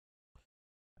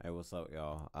Hey, what's up,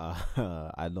 y'all?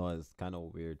 I know it's kind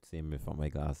of weird seeing me from my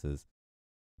glasses,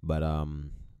 but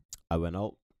I went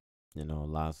out,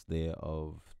 last day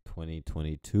of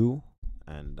 2022,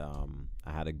 and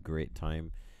I had a great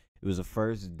time. It was the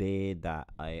first day that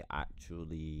I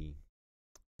actually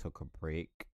took a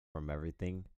break from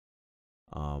everything.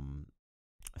 Um,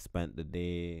 I spent the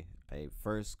day. I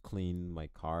first cleaned my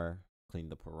car,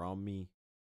 cleaned up around me,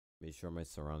 made sure my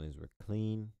surroundings were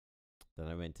clean. Then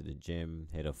I went to the gym,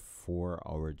 hit a 4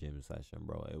 hour gym session,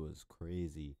 bro. It was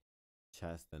crazy.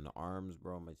 Chest and arms,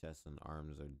 bro. My chest and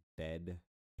arms are dead.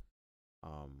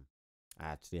 Um, I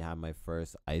actually had my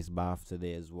first ice bath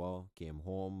today as well. Came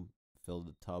home, filled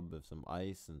the tub with some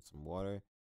ice and some water.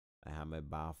 I had my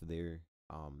bath there.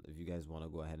 If you guys want to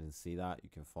go ahead and see that, you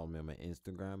can follow me on my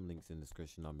Instagram. Links in the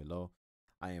description down below.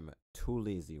 I am too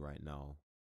lazy right now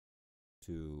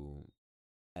to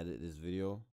edit this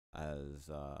video as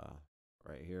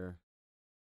right here.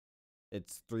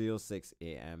 It's 3:06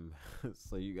 a.m.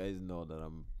 So you guys know that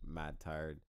I'm mad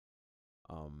tired.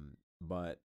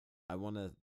 But I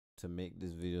wanted to make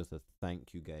this video to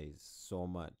thank you guys so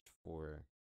much for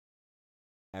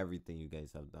everything you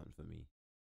guys have done for me.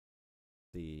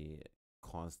 The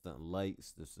constant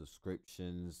likes, the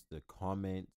subscriptions, the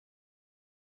comments,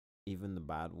 even the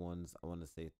bad ones. I want to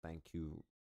say thank you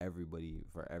everybody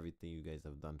for everything you guys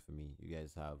have done for me. You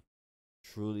guys have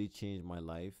truly changed my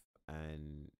life,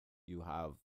 and you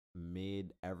have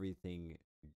made everything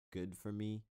good for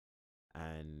me,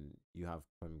 and you have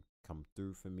come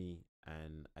through for me,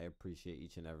 and I appreciate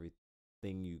each and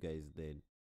everything you guys did.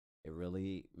 It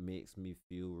really makes me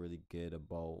feel really good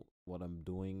about what I'm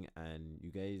doing, and you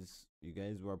guys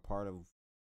were part of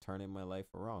turning my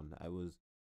life around. I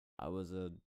was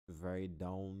a very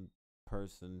down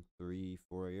person 3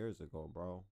 4 years ago,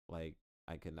 bro. Like,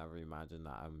 I could never imagine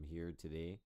that I'm here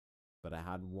today, but I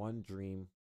had one dream,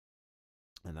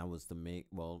 and that was to make,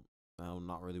 well,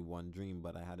 not really one dream,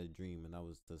 but I had a dream, and that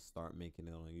was to start making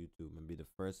it on YouTube and be the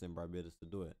first in Barbados to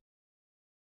do it.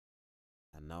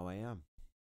 And now I am.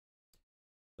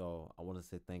 So I want to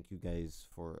say thank you guys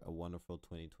for a wonderful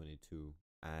 2022.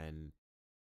 And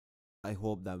I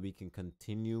hope that we can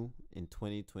continue in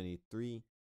 2023.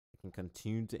 I can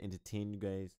continue to entertain you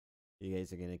guys. You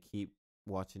guys are going to keep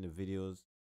watching the videos.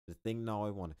 The thing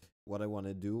now, what I want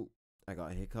to do, I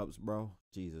got hiccups, bro.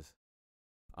 Jesus.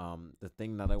 The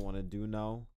thing that I want to do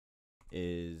now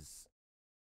is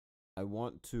I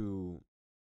want to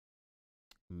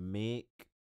make,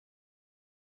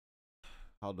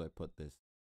 how do I put this?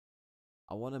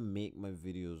 I want to make my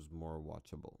videos more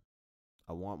watchable.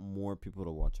 I want more people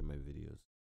to watch my videos.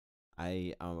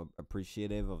 I am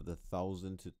appreciative of the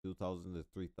 1,000 to 2,000 to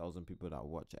 3,000 people that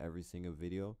watch every single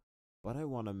video, but I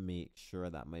want to make sure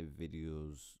that my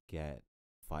videos get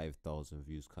 5,000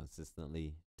 views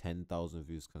consistently, 10,000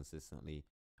 views consistently.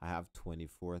 I have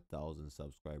 24,000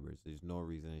 subscribers. There's no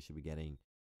reason I should be getting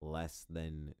less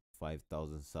than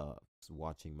 5,000 subs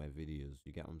watching my videos.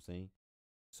 You get what I'm saying?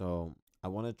 So I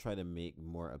want to try to make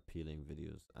more appealing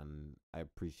videos, and I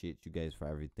appreciate you guys for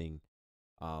everything.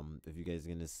 If you guys are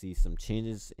gonna see some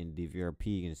changes in DVRP,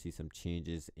 you're gonna see some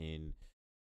changes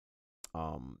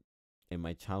um in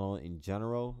my channel in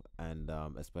general, and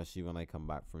especially when I come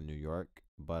back from New York.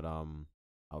 But I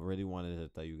really wanted to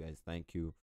tell you guys thank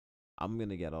you. I'm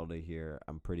gonna get out of here.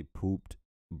 I'm pretty pooped,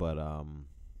 but I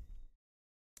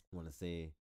want to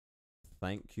say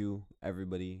thank you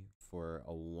everybody for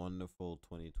a wonderful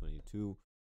 2022.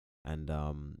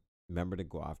 And remember to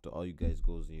go after all you guys'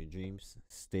 goals and your dreams.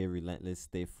 Stay relentless,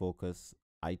 stay focused.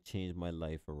 I changed my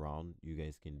life around. You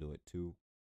guys can do it too.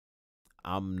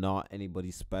 I'm not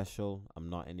anybody special. I'm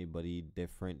not anybody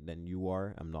different than you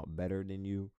are. I'm not better than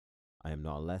you. I am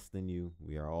not less than you.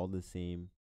 We are all the same.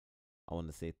 I want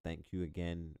to say thank you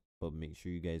again, but make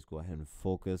sure you guys go ahead and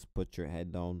focus, put your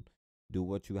head down, do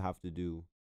what you have to do,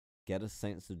 get a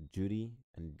sense of duty,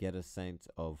 and get a sense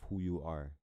of who you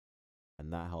are.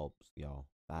 And that helps, y'all.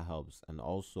 That helps. And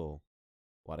also,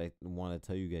 what I want to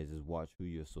tell you guys is watch who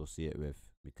you associate with,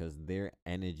 because their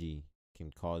energy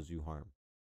can cause you harm.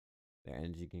 Their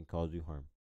energy can cause you harm.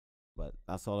 But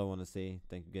that's all I want to say.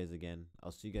 Thank you guys again.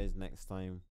 I'll see you guys next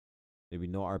time. There'll be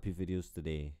no RP videos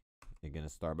today. They're gonna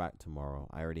start back tomorrow.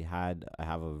 I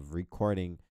have a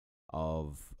recording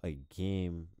of a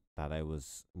game that I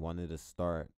was wanted to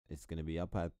start. It's gonna be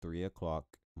up at 3 o'clock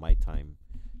my time.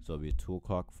 So it'll be 2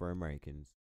 o'clock for Americans.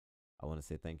 I want to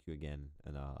say thank you again,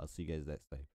 and I'll see you guys next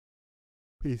time.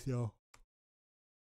 Peace, y'all.